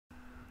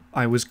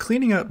I was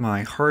cleaning out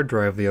my hard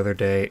drive the other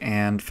day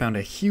and found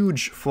a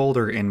huge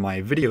folder in my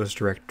videos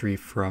directory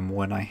from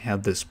when I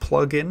had this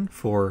plugin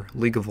for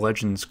League of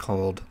Legends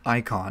called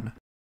Icon.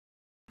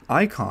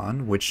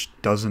 Icon, which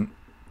doesn't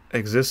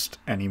exist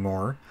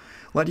anymore,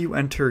 let you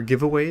enter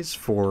giveaways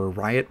for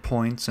riot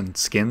points and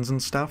skins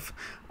and stuff.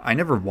 I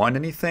never won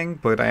anything,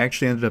 but I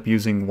actually ended up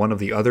using one of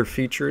the other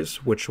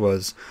features, which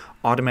was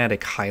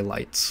automatic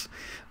highlights.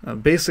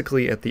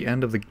 Basically, at the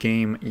end of the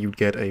game, you'd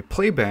get a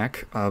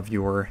playback of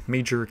your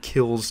major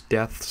kills,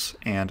 deaths,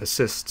 and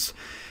assists.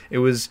 It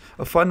was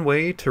a fun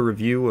way to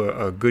review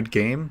a good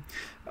game.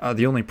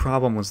 The only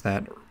problem was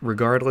that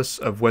regardless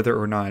of whether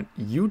or not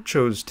you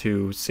chose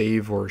to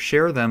save or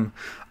share them,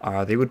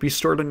 they would be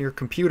stored on your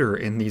computer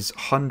in these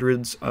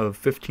hundreds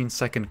of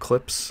 15-second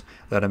clips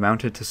that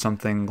amounted to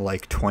something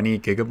like 20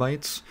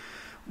 gigabytes.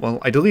 Well,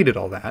 I deleted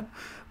all that,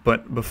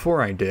 but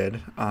before I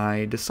did,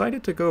 I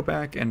decided to go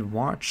back and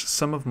watch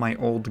some of my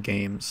old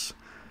games.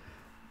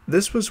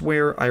 This was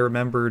where I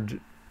remembered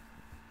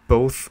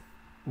both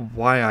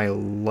why I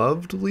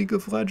loved League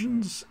of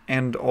Legends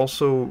and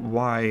also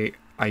why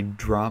I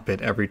drop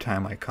it every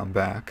time I come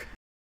back.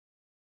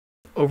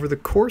 Over the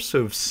course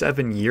of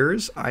 7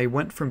 years, I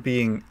went from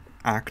being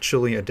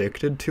actually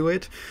addicted to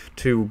it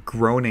to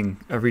groaning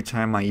every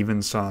time I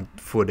even saw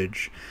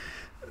footage.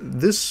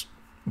 This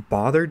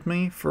bothered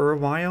me for a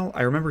while.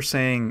 I remember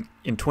saying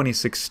in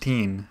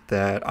 2016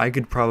 that I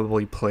could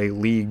probably play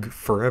League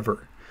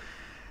forever.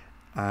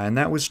 And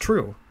that was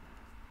true.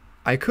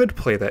 I could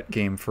play that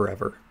game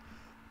forever.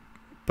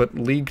 But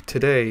League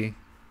today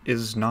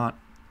is not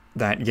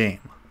that game.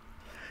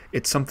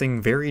 It's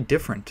something very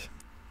different.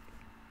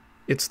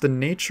 It's the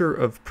nature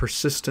of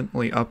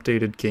persistently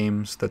updated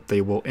games that they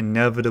will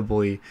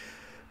inevitably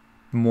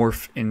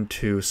morph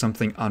into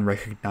something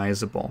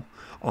unrecognizable,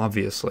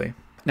 obviously.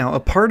 Now, a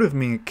part of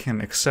me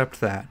can accept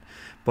that,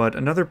 but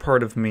another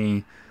part of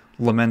me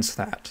laments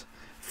that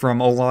from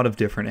a lot of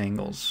different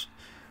angles.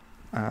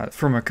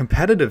 From a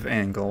competitive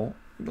angle,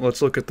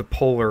 let's look at the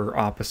polar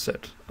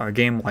opposite. A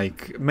game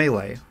like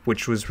Melee,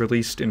 which was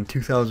released in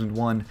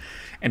 2001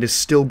 and is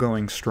still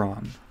going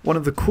strong. One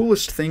of the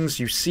coolest things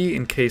you see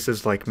in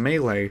cases like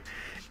Melee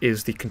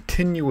is the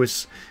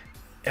continuous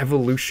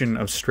evolution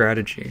of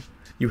strategy.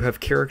 You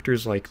have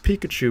characters like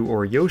Pikachu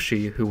or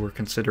Yoshi who were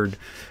considered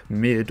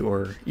mid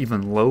or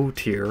even low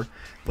tier,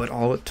 but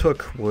all it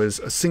took was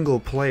a single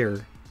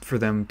player for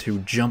them to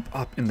jump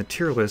up in the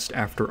tier list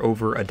after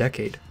over a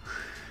decade.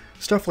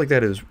 Stuff like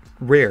that is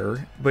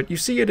rare, but you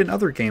see it in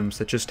other games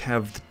that just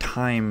have the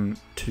time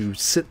to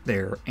sit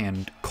there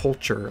and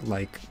culture,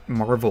 like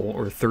Marvel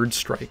or Third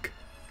Strike.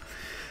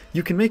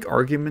 You can make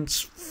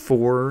arguments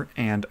for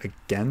and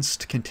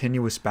against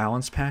continuous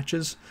balance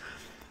patches,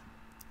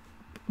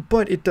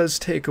 but it does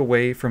take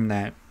away from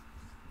that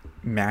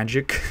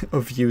magic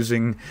of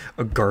using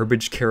a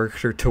garbage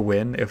character to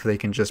win if they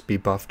can just be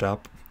buffed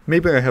up.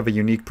 Maybe I have a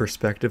unique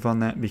perspective on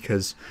that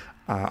because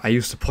I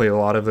used to play a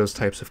lot of those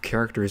types of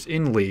characters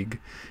in League,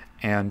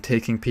 and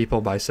taking people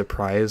by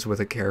surprise with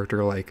a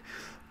character like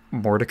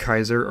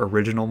Mordekaiser,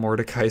 original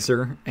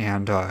Mordekaiser,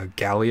 and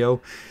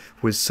Galio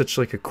was such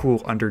like a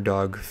cool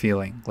underdog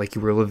feeling, like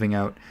you were living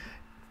out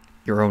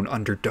your own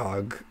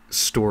underdog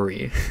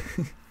story.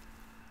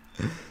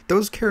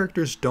 Those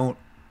characters don't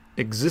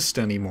exist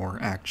anymore,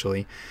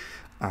 actually.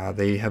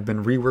 They have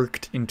been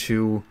reworked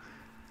into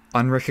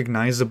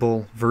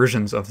unrecognizable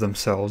versions of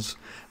themselves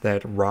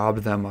that rob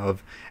them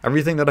of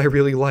everything that I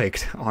really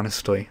liked,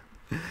 honestly.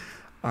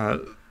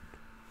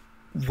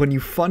 When you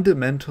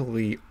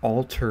fundamentally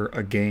alter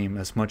a game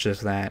as much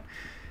as that,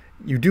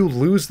 you do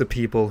lose the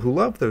people who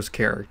love those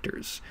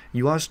characters.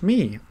 You lost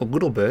me a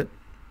little bit.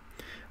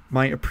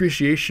 My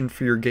appreciation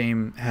for your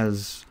game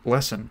has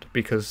lessened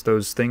because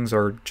those things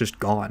are just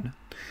gone.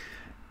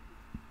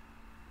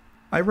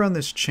 I run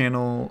this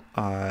channel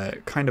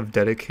kind of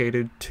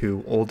dedicated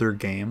to older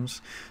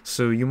games,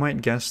 so you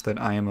might guess that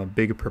I am a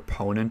big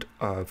proponent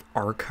of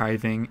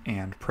archiving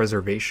and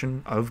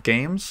preservation of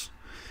games,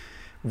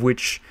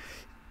 which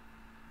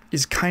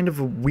is kind of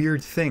a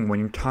weird thing when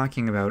you're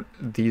talking about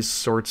these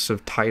sorts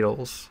of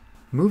titles.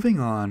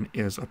 Moving on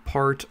is a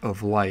part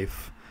of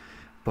life,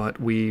 but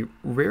we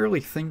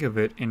rarely think of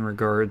it in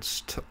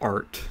regards to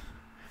art.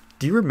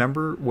 Do you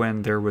remember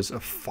when there was a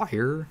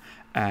fire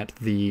at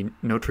the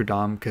Notre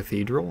Dame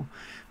Cathedral?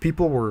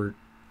 People were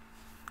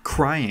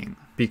crying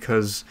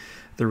because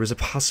there was a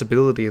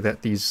possibility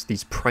that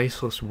these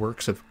priceless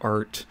works of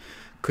art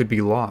could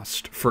be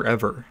lost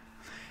forever.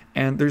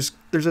 And there's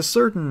a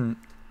certain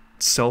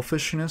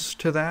selfishness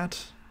to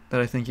that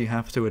I think you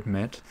have to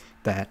admit,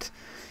 that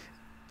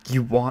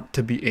you want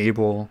to be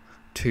able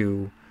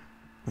to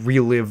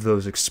relive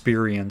those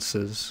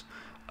experiences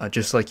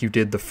just like you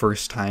did the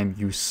first time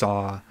you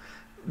saw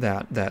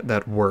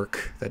that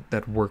work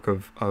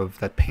of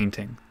that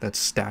painting, that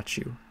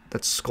statue,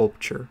 that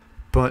sculpture.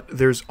 But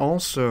there's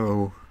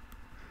also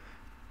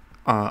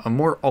a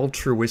more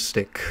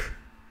altruistic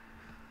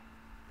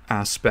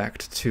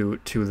aspect to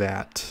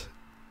that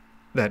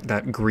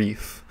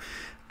grief.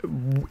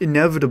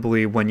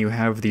 inevitably, when you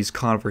have these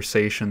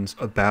conversations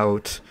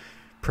about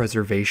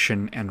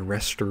preservation and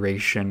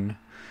restoration,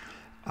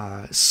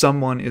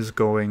 someone is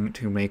going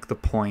to make the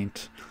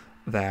point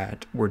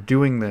that we're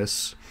doing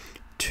this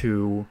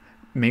to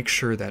make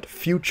sure that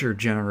future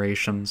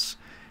generations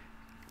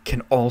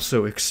can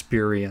also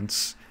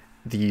experience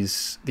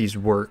these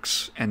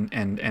works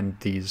and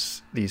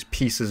these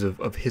pieces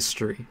of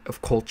history,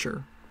 of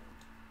culture.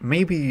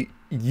 Maybe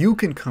you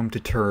can come to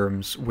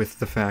terms with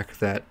the fact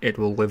that it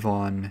will live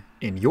on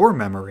in your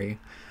memory,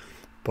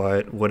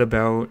 but what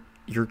about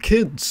your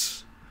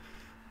kids?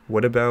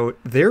 What about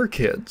their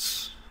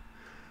kids?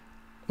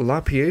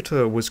 La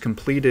Pieta was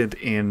completed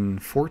in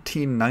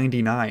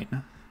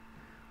 1499.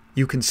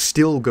 You can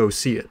still go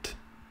see it.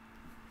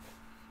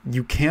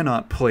 You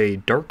cannot play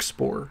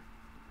Darkspore.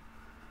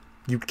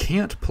 You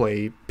can't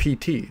play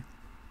PT.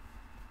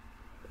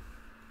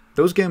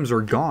 Those games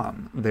are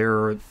gone.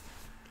 They're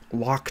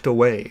locked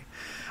away.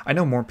 I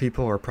know more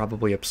people are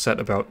probably upset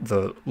about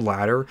the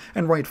latter,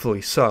 and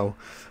rightfully so,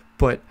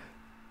 but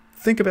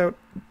think about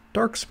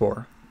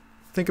Darkspore.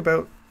 Think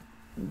about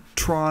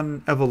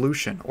Tron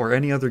Evolution, or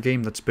any other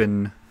game that's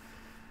been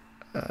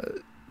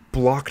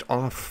blocked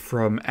off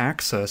from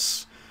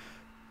access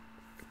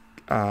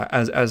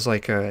as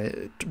like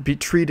be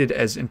treated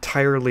as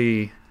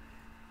entirely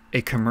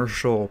a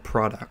commercial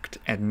product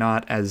and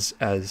not as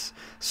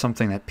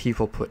something that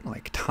people put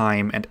like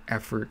time and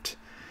effort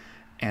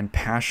and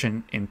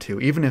passion into,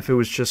 even if it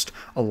was just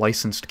a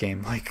licensed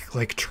game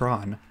like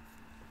Tron.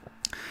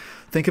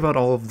 Think about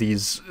all of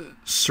these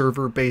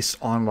server-based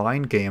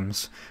online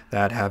games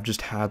that have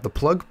just had the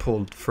plug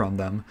pulled from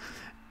them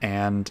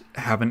and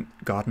haven't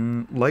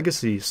gotten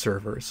legacy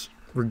servers.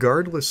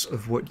 Regardless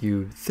of what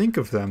you think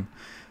of them,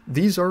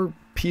 these are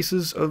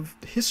pieces of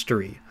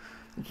history.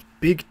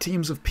 Big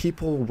teams of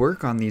people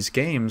work on these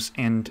games,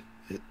 and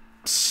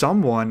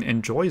someone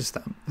enjoys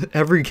them.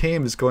 Every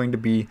game is going to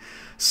be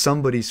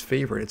somebody's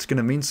favorite. It's going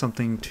to mean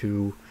something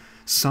to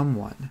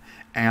someone,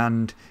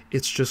 and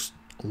it's just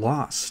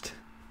lost.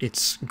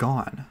 It's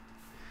gone.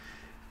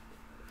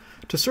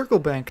 To circle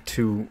back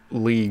to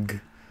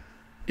League,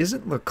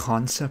 isn't the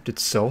concept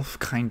itself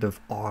kind of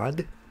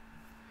odd?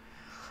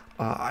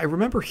 I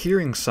remember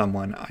hearing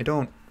someone, I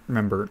don't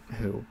remember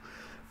who,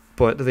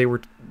 but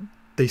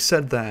they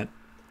said that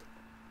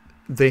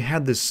they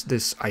had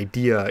this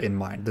idea in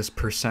mind, this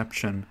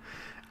perception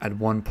at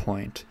one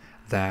point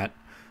that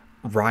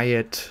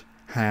Riot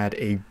had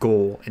a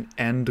goal, an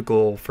end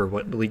goal for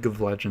what League of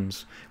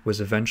Legends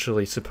was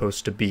eventually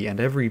supposed to be, and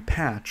every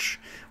patch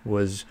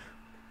was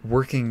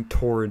working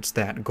towards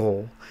that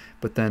goal.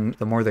 But then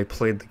the more they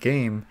played the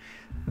game,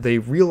 they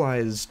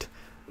realized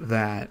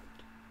that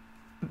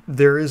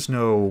there is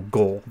no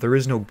goal, there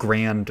is no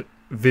grand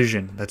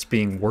vision that's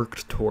being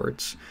worked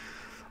towards.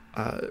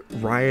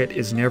 Riot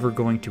is never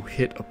going to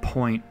hit a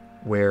point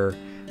where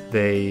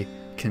they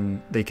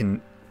can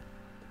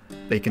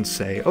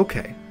say,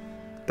 okay,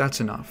 that's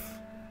enough.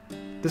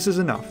 This is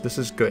enough. This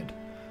is good.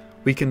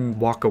 We can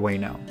walk away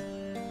now.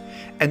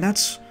 And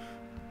that's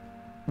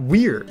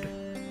weird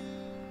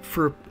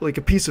for like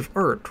a piece of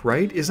art,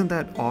 right? Isn't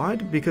that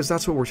odd? Because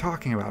that's what we're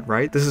talking about,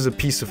 right? This is a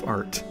piece of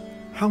art.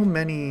 How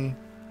many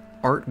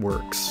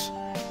artworks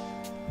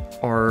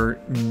are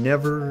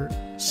never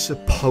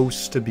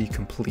supposed to be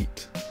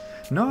complete?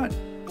 Not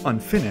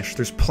unfinished.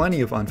 There's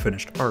plenty of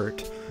unfinished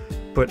art,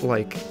 but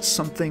like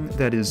something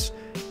that is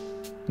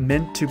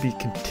meant to be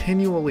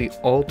continually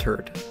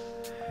altered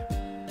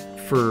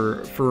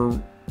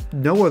for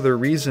no other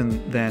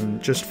reason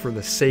than just for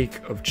the sake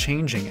of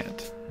changing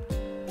it.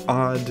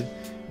 Ad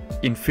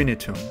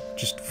infinitum,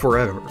 just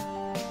forever.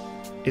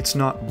 It's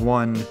not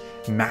one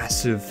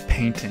massive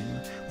painting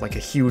like a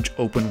huge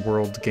open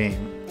world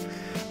game.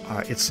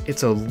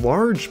 It's a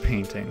large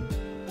painting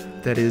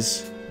that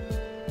is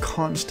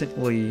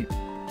constantly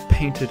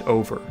painted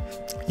over.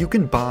 You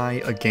can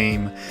buy a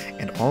game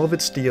and all of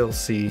its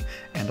DLC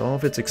and all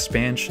of its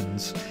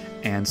expansions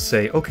and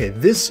say, okay,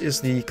 this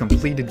is the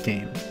completed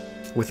game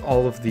with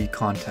all of the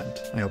content.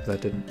 I hope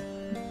that didn't.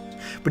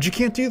 But you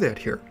can't do that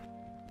here.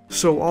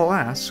 So I'll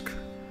ask,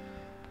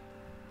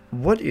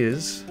 what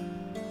is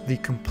the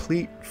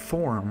complete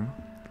form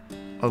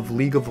of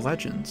League of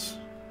Legends?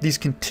 These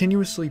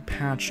continuously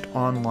patched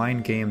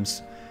online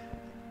games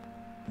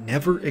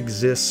never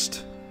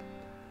exist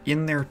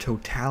in their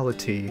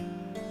totality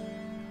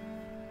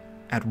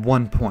at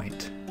one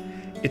point.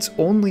 It's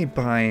only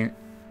by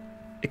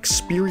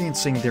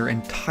experiencing their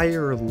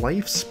entire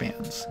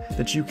lifespans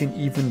that you can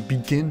even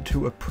begin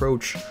to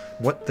approach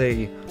what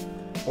they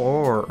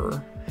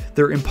are.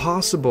 They're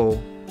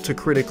impossible to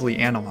critically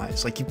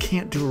analyze. Like, you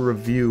can't do a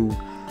review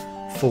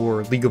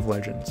for League of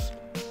Legends.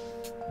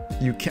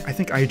 You can't. I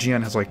think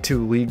IGN has like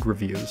 2 League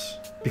reviews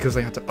because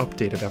they had to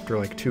update it after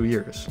like 2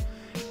 years,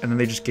 and then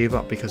they just gave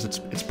up because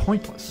it's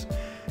pointless.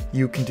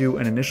 You can do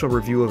an initial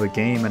review of a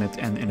game and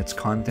its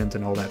content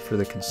and all that for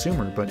the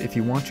consumer, but if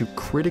you want to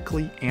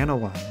critically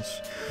analyze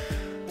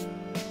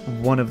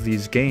one of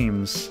these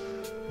games,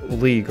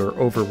 League or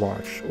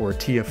Overwatch or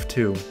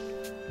TF2,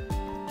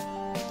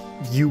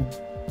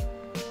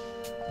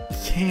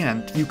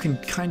 can't. You can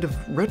kind of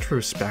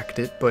retrospect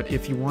it, but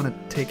if you want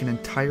to take an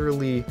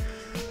entirely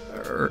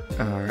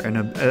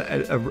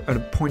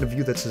a point of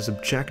view that's as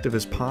objective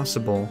as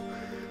possible,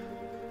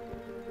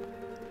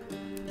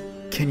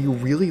 can you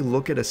really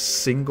look at a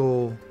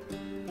single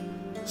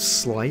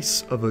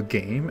slice of a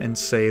game and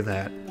say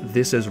that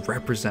this is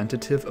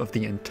representative of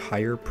the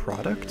entire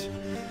product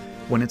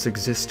when it's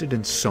existed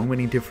in so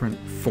many different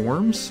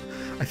forms?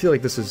 I feel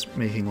like this is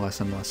making less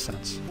and less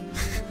sense.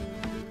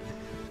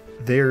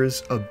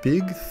 There's a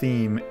big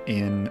theme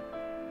in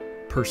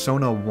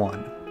Persona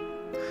 1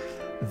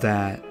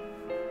 that,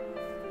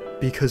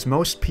 because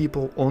most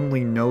people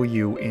only know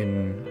you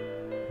in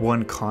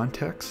one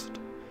context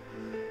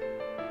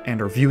and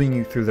are viewing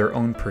you through their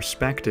own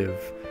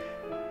perspective,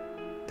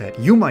 that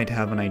you might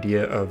have an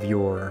idea of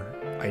your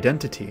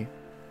identity,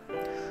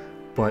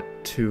 but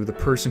to the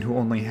person who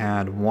only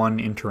had one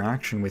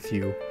interaction with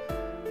you,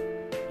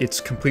 it's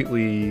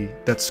completely,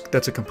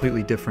 that's a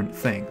completely different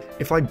thing.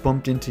 If I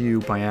bumped into you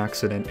by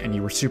accident and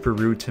you were super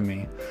rude to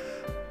me,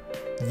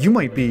 you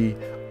might be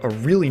a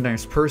really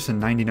nice person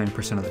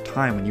 99% of the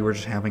time and you were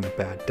just having a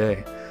bad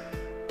day.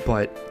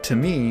 But to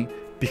me,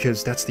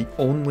 because that's the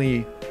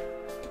only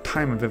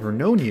time I've ever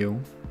known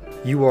you,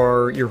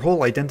 your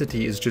whole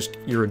identity is just,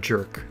 you're a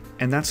jerk.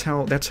 And that's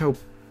how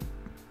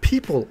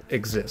people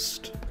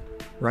exist,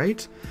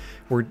 right?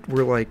 We're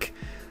like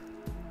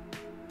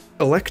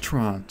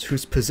electrons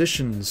whose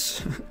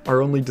positions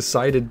are only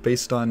decided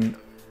based on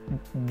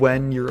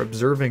when you're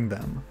observing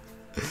them.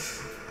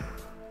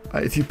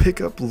 If you pick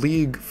up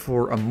League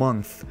for a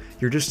month,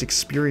 you're just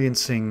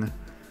experiencing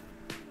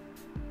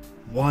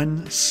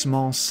one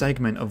small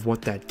segment of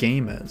what that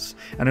game is.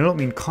 And I don't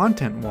mean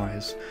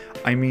content-wise,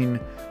 I mean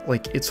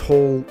like its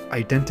whole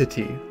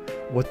identity,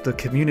 what the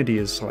community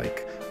is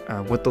like,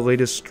 what the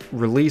latest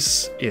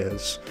release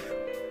is,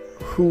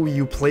 who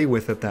you play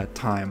with at that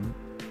time,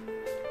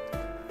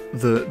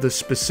 the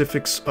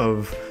specifics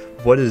of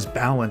what is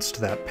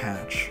balanced that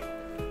patch.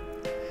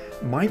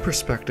 My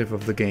perspective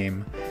of the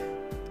game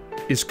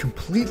is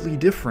completely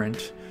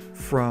different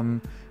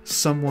from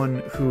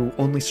someone who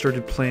only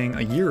started playing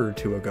a year or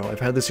two ago. I've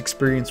had this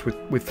experience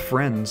with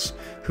friends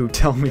who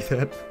tell me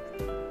that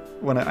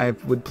when I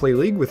would play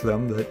League with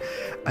them, that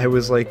I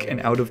was like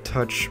an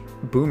out-of-touch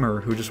boomer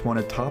who just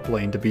wanted top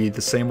lane to be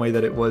the same way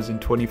that it was in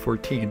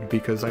 2014,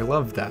 because I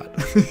love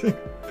that.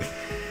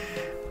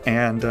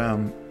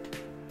 And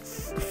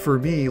for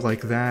me,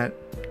 like that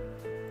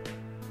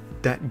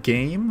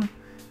game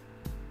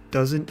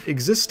doesn't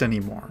exist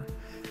anymore.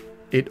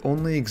 It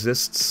only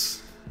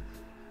exists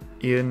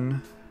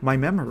in my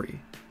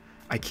memory.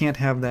 I can't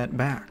have that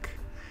back.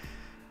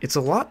 It's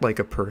a lot like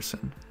a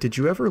person. Did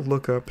you ever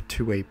look up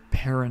to a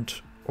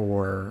parent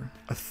or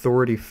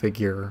authority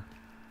figure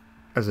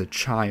as a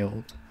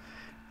child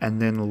and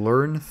then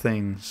learn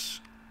things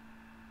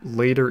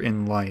later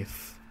in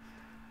life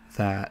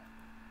that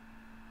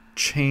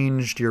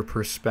changed your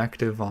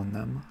perspective on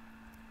them?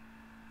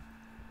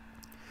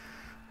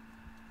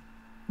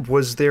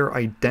 Was their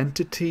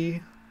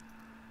identity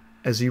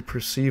as you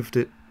perceived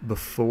it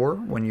before,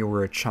 when you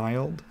were a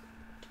child,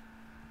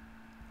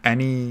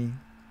 any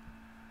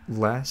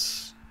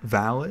less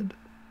valid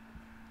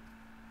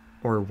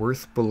or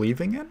worth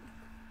believing in?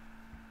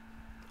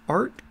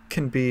 Art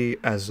can be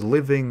as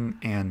living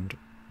and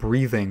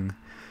breathing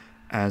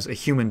as a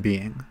human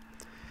being.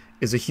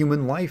 Is a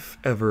human life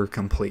ever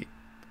complete?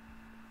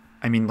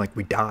 I mean, like,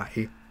 we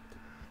die.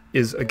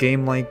 Is a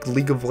game like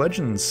League of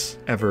Legends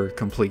ever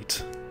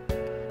complete?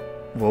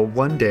 Well,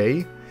 one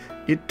day,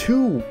 it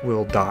too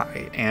will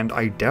die, and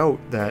I doubt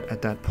that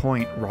at that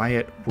point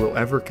Riot will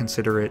ever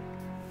consider it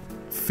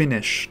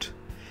finished.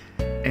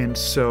 And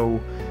so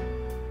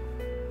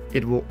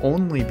it will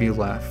only be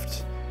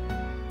left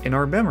in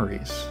our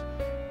memories,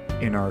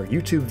 in our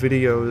YouTube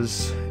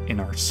videos, in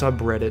our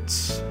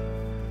subreddits,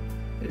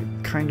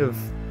 kind of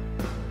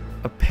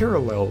a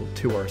parallel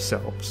to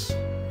ourselves.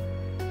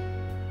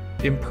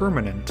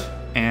 Impermanent,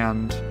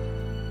 and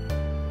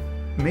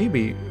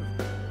maybe,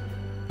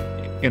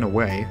 in a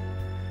way,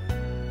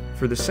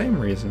 for the same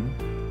reason,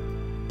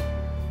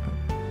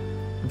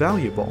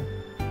 valuable.